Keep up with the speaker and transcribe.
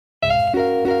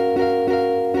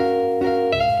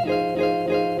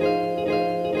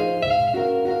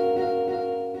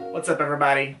What's up,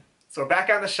 everybody? So we're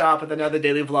back out in the shop with another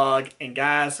daily vlog, and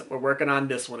guys, we're working on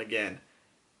this one again.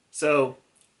 So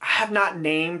I have not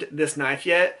named this knife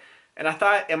yet, and I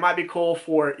thought it might be cool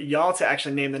for y'all to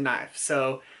actually name the knife.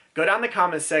 So go down in the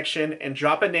comment section and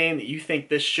drop a name that you think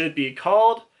this should be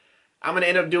called. I'm going to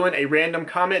end up doing a random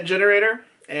comment generator,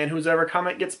 and whoever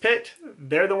comment gets picked,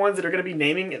 they're the ones that are going to be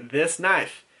naming this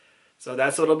knife. So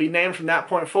that's what it'll be named from that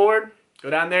point forward. Go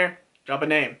down there, drop a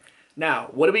name. Now,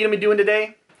 what are we going to be doing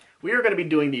today? We are going to be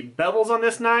doing the bevels on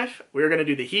this knife. We are going to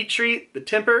do the heat treat, the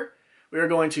temper. We are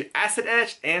going to acid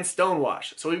etch and stone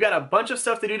wash. So we've got a bunch of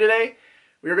stuff to do today.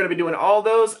 We are going to be doing all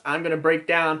those. I'm going to break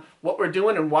down what we're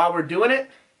doing and why we're doing it.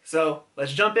 So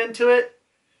let's jump into it,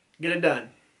 get it done.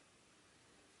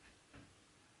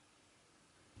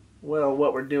 Well,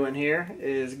 what we're doing here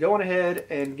is going ahead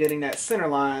and getting that center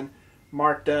line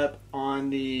marked up on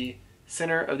the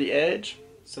center of the edge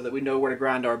so that we know where to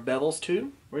grind our bevels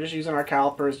to. We're just using our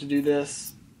calipers to do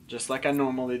this, just like I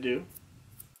normally do.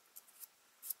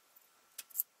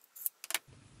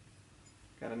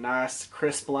 Got a nice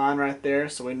crisp line right there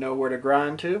so we know where to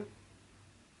grind to.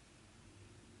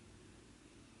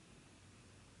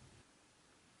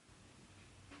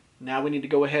 Now we need to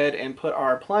go ahead and put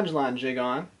our plunge line jig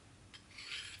on.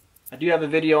 I do have a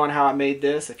video on how I made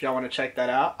this. If y'all want to check that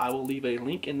out, I will leave a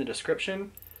link in the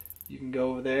description. You can go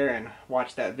over there and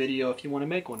watch that video if you want to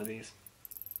make one of these.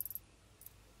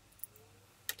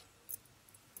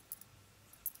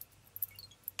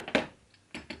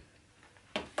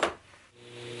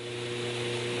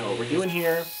 Now what we're doing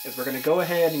here is we're going to go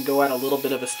ahead and go at a little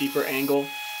bit of a steeper angle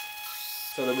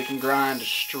so that we can grind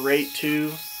straight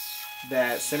to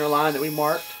that center line that we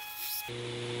marked.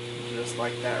 Just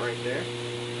like that right there.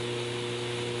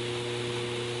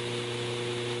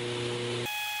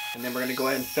 And then we're going to go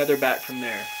ahead and feather back from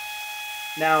there.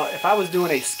 Now, if I was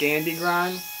doing a Scandi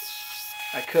grind,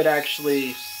 I could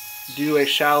actually do a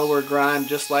shallower grind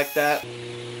just like that.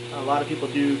 A lot of people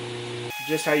do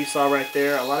just how you saw right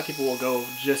there. A lot of people will go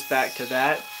just back to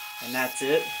that, and that's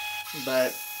it.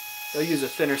 But they'll use a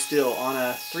thinner steel. On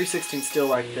a 3/16 steel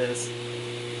like this,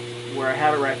 where I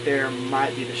have it right there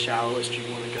might be the shallowest you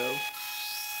want to go,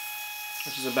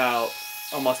 which is about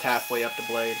almost halfway up the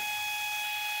blade.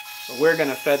 So we're going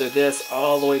to feather this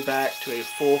all the way back to a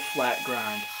full flat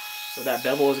grind. So that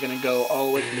bevel is going to go all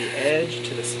the way from the edge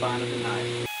to the spine of the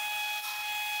knife.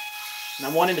 And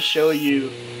I'm wanting to show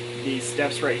you these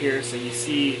steps right here so you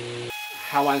see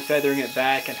how I'm feathering it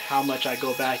back and how much I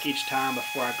go back each time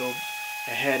before I go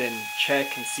ahead and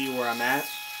check and see where I'm at.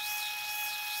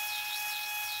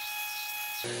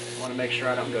 I want to make sure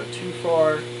I don't go too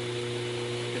far,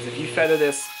 because if you feather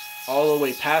this all the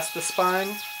way past the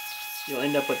spine, you'll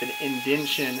end up with an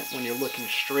indentation when you're looking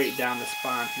straight down the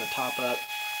spine from the top up.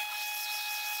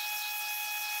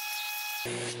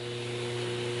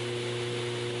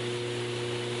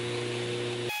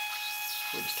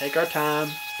 We just take our time.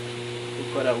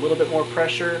 We put a little bit more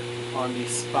pressure on the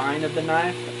spine of the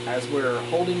knife. As we're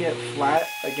holding it flat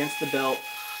against the belt,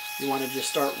 you want to just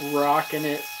start rocking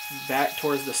it back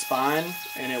towards the spine,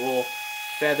 and it will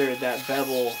feather that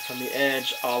bevel from the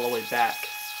edge all the way back.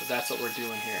 So that's what we're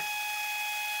doing here.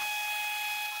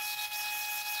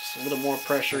 Just a little more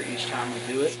pressure each time we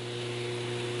do it.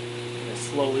 And it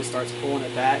slowly starts pulling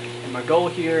it back. And my goal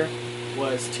here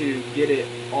was to get it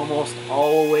almost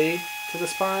all the way to the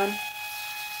spine.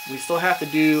 We still have to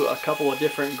do a couple of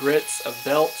different grits of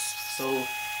belts, so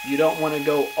you don't want to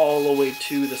go all the way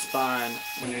to the spine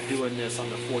when you're doing this on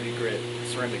the 40 grit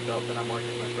ceramic belt that I'm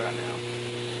working with right now.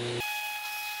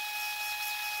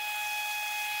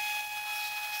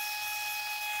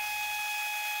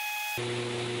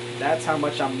 That's how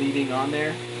much I'm leaving on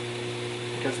there,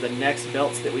 because the next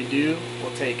belts that we do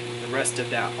will take the rest of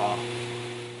that off.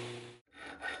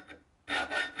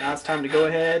 Now it's time to go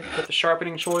ahead, put the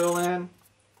sharpening choil in. And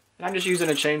I'm just using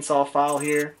a chainsaw file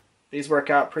here. These work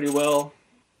out pretty well.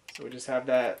 So we just have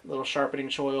that little sharpening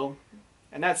choil.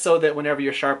 And that's so that whenever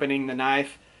you're sharpening the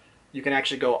knife, you can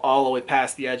actually go all the way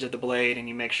past the edge of the blade and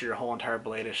you make sure your whole entire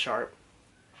blade is sharp.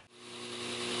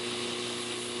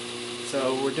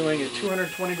 So we're doing a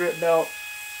 220 grit belt,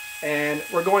 and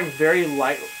we're going very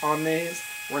light on these.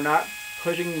 We're not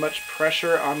putting much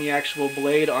pressure on the actual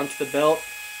blade onto the belt.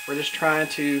 We're just trying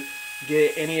to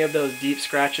get any of those deep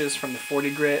scratches from the 40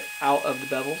 grit out of the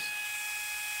bevels.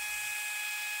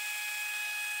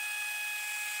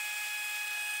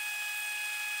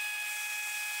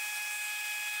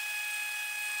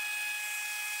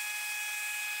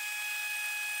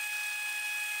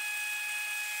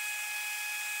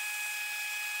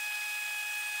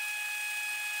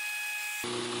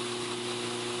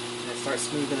 And start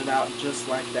smoothing it out just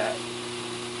like that.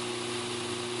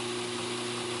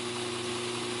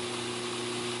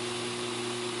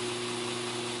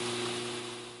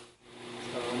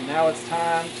 Now it's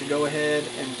time to go ahead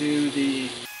and do the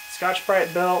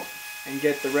Scotch-Brite belt and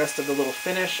get the rest of the little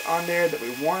finish on there that we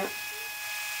want.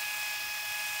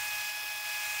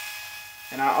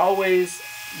 And I always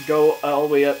go all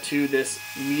the way up to this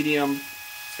medium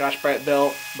Scotch-Brite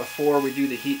belt before we do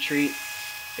the heat treat.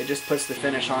 It just puts the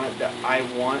finish on it that I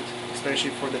want,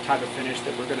 especially for the type of finish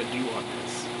that we're going to do on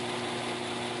this.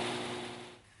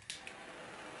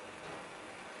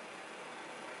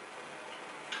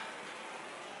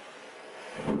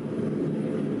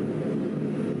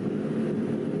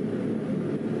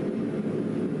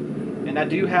 And I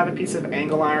do have a piece of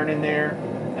angle iron in there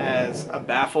as a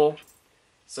baffle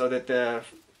so that the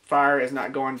fire is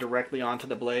not going directly onto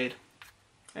the blade.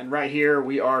 And right here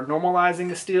we are normalizing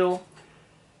the steel.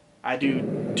 I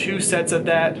do 2 sets of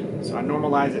that, so I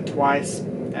normalize it twice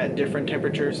at different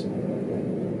temperatures.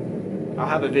 I'll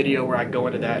have a video where I go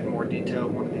into that in more detail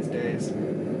one of these days.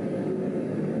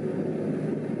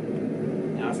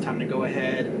 Now it's time to go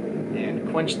ahead and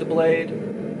quench the blade.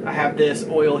 I have this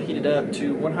oil heated up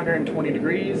to 120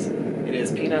 degrees. It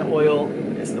is peanut oil.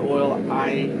 It's the oil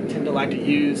I tend to like to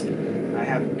use. I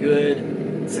have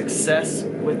good success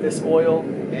with this oil,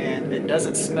 and it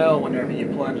doesn't smell whenever you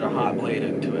plunge a hot blade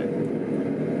into it.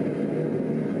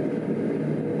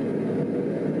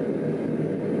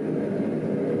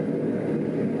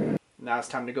 Now it's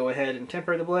time to go ahead and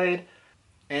temper the blade,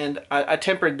 and I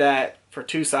tempered that for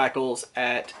 2 cycles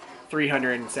at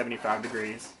 375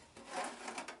 degrees.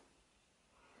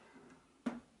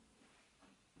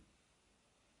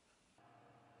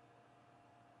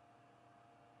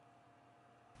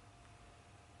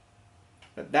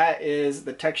 But that is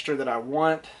the texture that I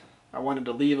want. I wanted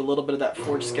to leave a little bit of that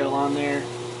forge scale on there.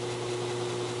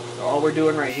 So all we're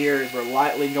doing right here is we're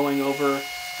lightly going over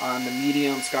on the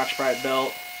medium Scotch-Brite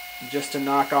belt just to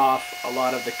knock off a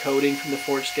lot of the coating from the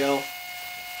forge scale.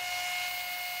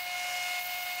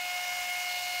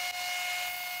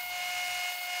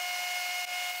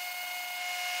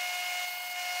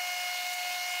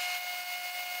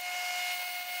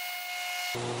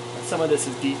 Some of this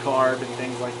is decarb and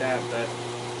things like that, but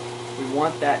we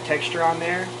want that texture on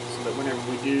there so that whenever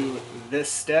we do this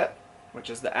step, which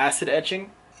is the acid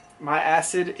etching, my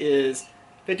acid is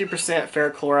 50%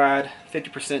 ferric chloride,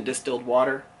 50% distilled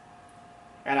water,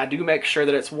 and I do make sure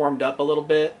that it's warmed up a little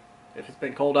bit. If it's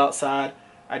been cold outside,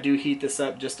 I do heat this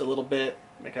up just a little bit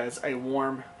because a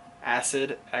warm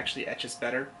acid actually etches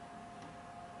better.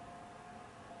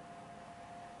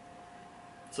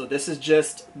 So this is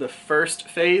just the first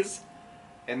phase,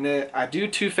 and then I do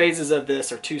 2 phases of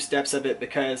this, or 2 steps of it,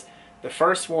 because the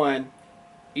first one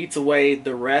eats away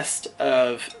the rest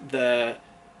of the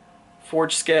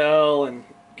forge scale and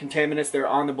contaminants that are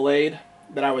on the blade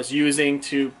that I was using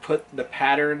to put the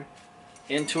pattern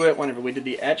into it whenever we did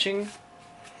the etching.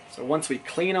 So once we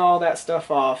clean all that stuff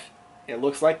off, it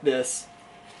looks like this,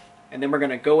 and then we're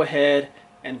going to go ahead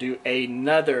and do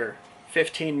another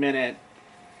 15-minute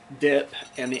dip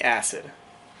in the acid.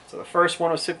 So the first one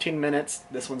was 15 minutes,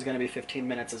 this one's going to be 15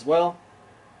 minutes as well.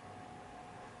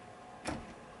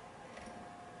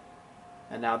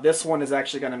 And now this one is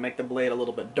actually going to make the blade a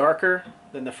little bit darker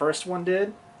than the first one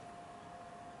did.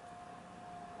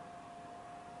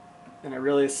 And it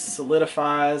really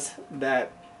solidifies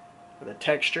that the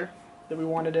texture that we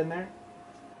wanted in there.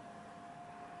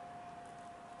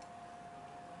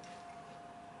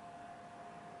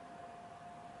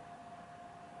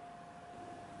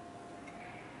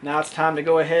 Now it's time to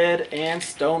go ahead and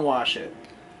stonewash it.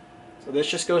 So this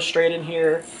just goes straight in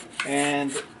here,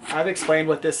 and I've explained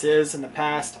what this is in the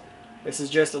past. This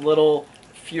is just a little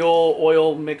fuel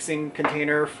oil mixing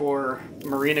container for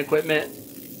marine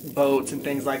equipment, boats and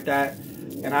things like that.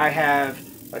 And I have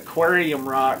aquarium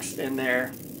rocks in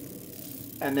there,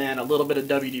 and then a little bit of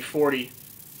WD-40.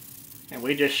 And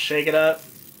we just shake it up.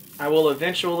 I will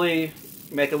eventually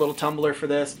make a little tumbler for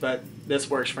this, but this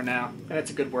works for now, and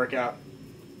it's a good workout.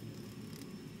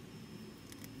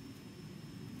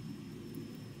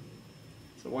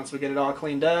 So once we get it all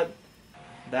cleaned up,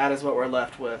 that is what we're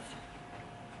left with.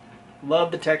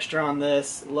 Love the texture on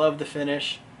this, love the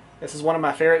finish. This is one of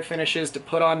my favorite finishes to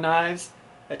put on knives.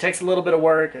 It takes a little bit of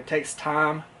work, it takes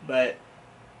time, but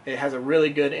it has a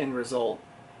really good end result.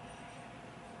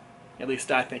 At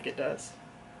least I think it does.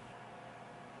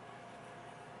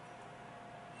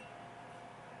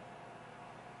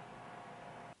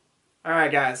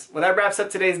 Alright guys, well that wraps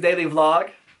up today's daily vlog.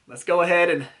 Let's go ahead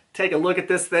and take a look at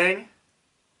this thing.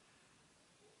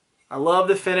 I love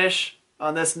the finish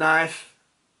on this knife.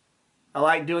 I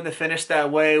like doing the finish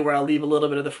that way where I leave a little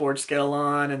bit of the forge scale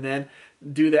on and then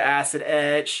do the acid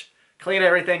etch, clean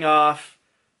everything off,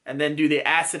 and then do the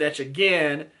acid etch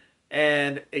again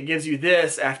and it gives you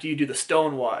this after you do the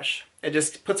stone wash. It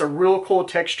just puts a real cool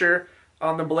texture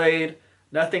on the blade.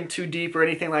 Nothing too deep or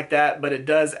anything like that, but it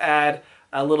does add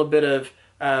a little bit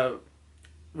of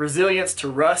resilience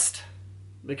to rust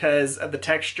because of the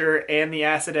texture and the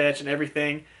acid etch and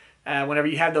everything. Whenever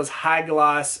you have those high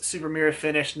gloss super mirror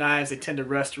finish knives, they tend to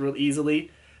rust real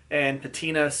easily and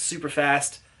patina super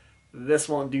fast. This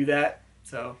won't do that.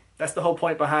 So that's the whole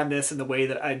point behind this and the way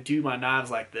that I do my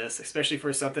knives like this, especially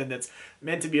for something that's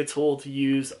meant to be a tool to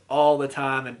use all the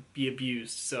time and be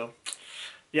abused. So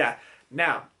yeah,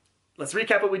 now let's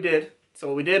recap what we did. So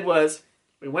what we did was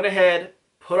we went ahead,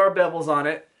 put our bevels on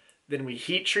it, then we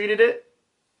heat treated it,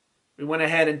 we went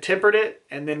ahead and tempered it,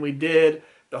 and then we did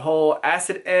the whole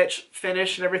acid etch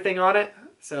finish and everything on it.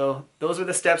 So those are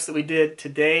the steps that we did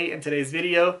today in today's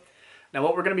video. Now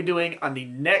what we're going to be doing on the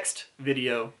next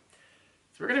video,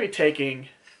 so we're going to be taking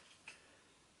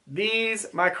these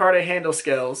micarta handle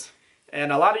scales,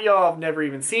 and a lot of y'all have never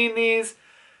even seen these.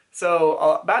 So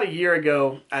about a year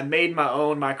ago, I made my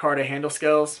own micarta handle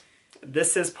scales.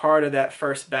 This is part of that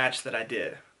first batch that I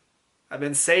did. I've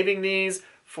been saving these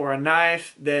for a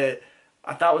knife that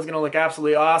I thought was going to look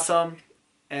absolutely awesome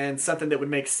and something that would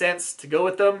make sense to go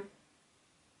with them.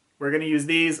 We're going to use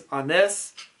these on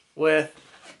this with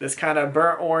this kind of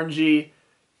burnt orangey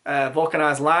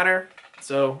vulcanized liner.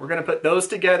 So we're going to put those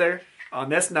together on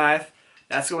this knife.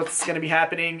 That's what's going to be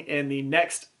happening in the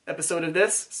next episode of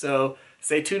this. So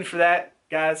stay tuned for that,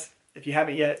 guys. If you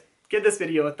haven't yet, give this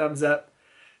video a thumbs up.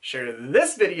 Share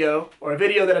this video or a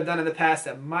video that I've done in the past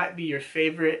that might be your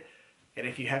favorite. And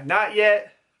if you have not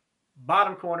yet,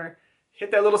 bottom corner,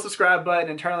 hit that little subscribe button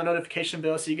and turn on the notification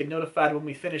bell so you get notified when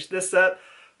we finish this up.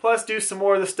 Plus do some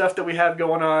more of the stuff that we have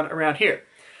going on around here.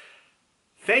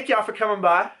 Thank y'all for coming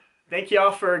by. Thank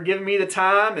y'all for giving me the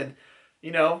time and, you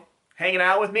know, hanging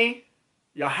out with me.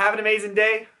 Y'all have an amazing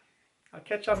day. I'll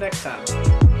catch y'all next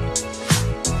time.